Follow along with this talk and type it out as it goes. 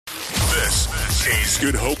This is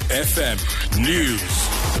Good Hope FM News.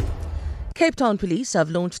 Cape Town police have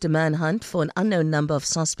launched a manhunt for an unknown number of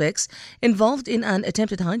suspects involved in an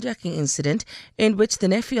attempted hijacking incident in which the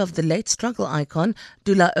nephew of the late struggle icon,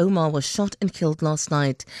 Dullah Omar, was shot and killed last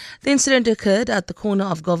night. The incident occurred at the corner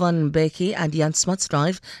of Govan Mbeki and Jan Smuts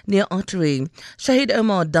Drive near Ottery. Shahid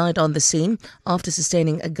Omar died on the scene after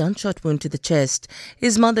sustaining a gunshot wound to the chest.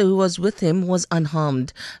 His mother, who was with him, was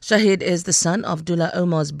unharmed. Shahid is the son of Dullah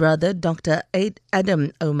Omar's brother, Dr.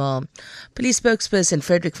 Adam Omar. Police spokesperson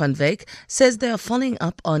Frederick van Wyk says they are following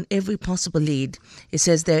up on every possible lead. He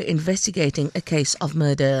says they're investigating a case of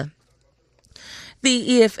murder.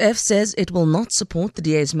 The EFF says it will not support the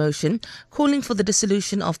DA's motion calling for the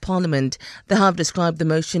dissolution of Parliament. They have described the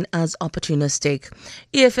motion as opportunistic.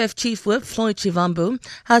 EFF Chief Whip Floyd Shivambu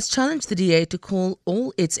has challenged the DA to call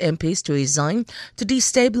all its MPs to resign to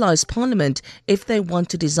destabilise Parliament if they want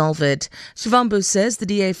to dissolve it. Shivambu says the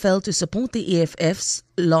DA failed to support the EFF's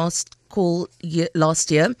last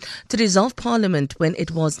year to dissolve Parliament when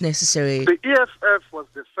it was necessary. The EFF was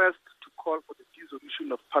the first to call for the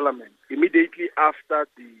dissolution of Parliament immediately after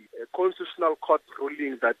the Constitutional Court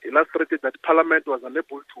ruling that illustrated that Parliament was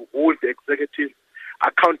unable to hold the executive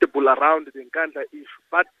accountable around the Nkandla issue.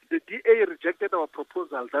 But the DA rejected our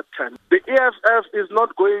proposal that time. The EFF is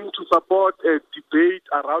not going to support a debate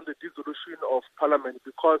around the dissolution of Parliament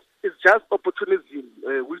because it's just opportunism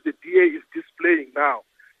which the DA is displaying now.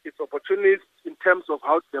 It's opportunist in terms of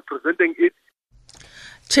how they're presenting it.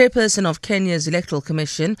 Chairperson of Kenya's Electoral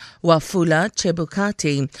Commission, Wafula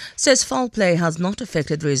Chebukati, says foul play has not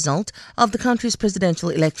affected the result of the country's presidential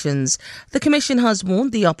elections. The Commission has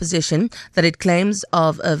warned the opposition that it claims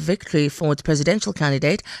of a victory for its presidential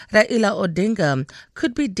candidate, Raila Odinga,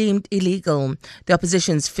 could be deemed illegal. The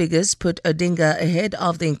opposition's figures put Odinga ahead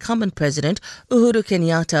of the incumbent president, Uhuru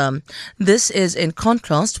Kenyatta. This is in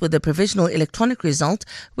contrast with the provisional electronic result,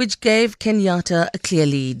 which gave Kenyatta a clear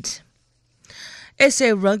lead.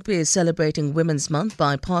 SA Rugby is celebrating Women's Month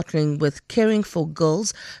by partnering with Caring for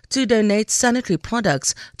Girls to donate sanitary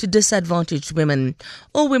products to disadvantaged women.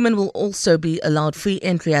 All women will also be allowed free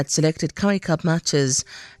entry at selected Curry Cup matches.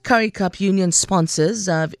 Curry Cup Union sponsors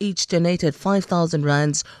have each donated 5,000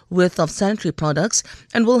 rands worth of sanitary products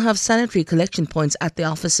and will have sanitary collection points at the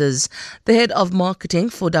offices. The head of marketing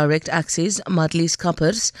for Direct Access, Madlis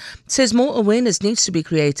Kappers, says more awareness needs to be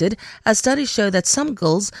created as studies show that some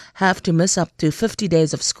girls have to miss up to 50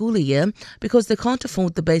 days of school a year because they can't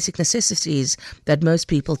afford the basic necessities that most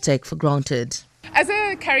people take for granted. As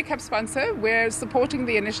a Curry Cup sponsor, we're supporting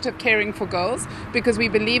the initiative Caring for Girls because we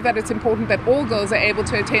believe that it's important that all girls are able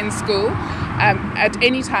to attend school at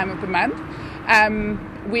any time of the month.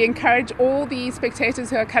 We encourage all the spectators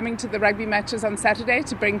who are coming to the rugby matches on Saturday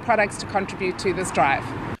to bring products to contribute to this drive.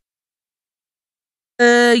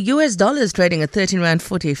 The US dollar is trading at 13 Rand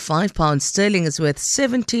 45. Pound sterling is worth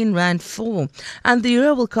 17 Rand 4. And the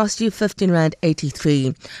euro will cost you 15 Rand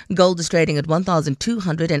 83. Gold is trading at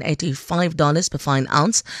 $1,285 per fine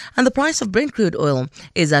ounce. And the price of Brent crude oil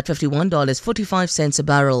is at $51.45 a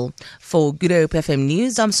barrel. For Good Hope FM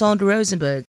News, I'm Sandra Rosenberg.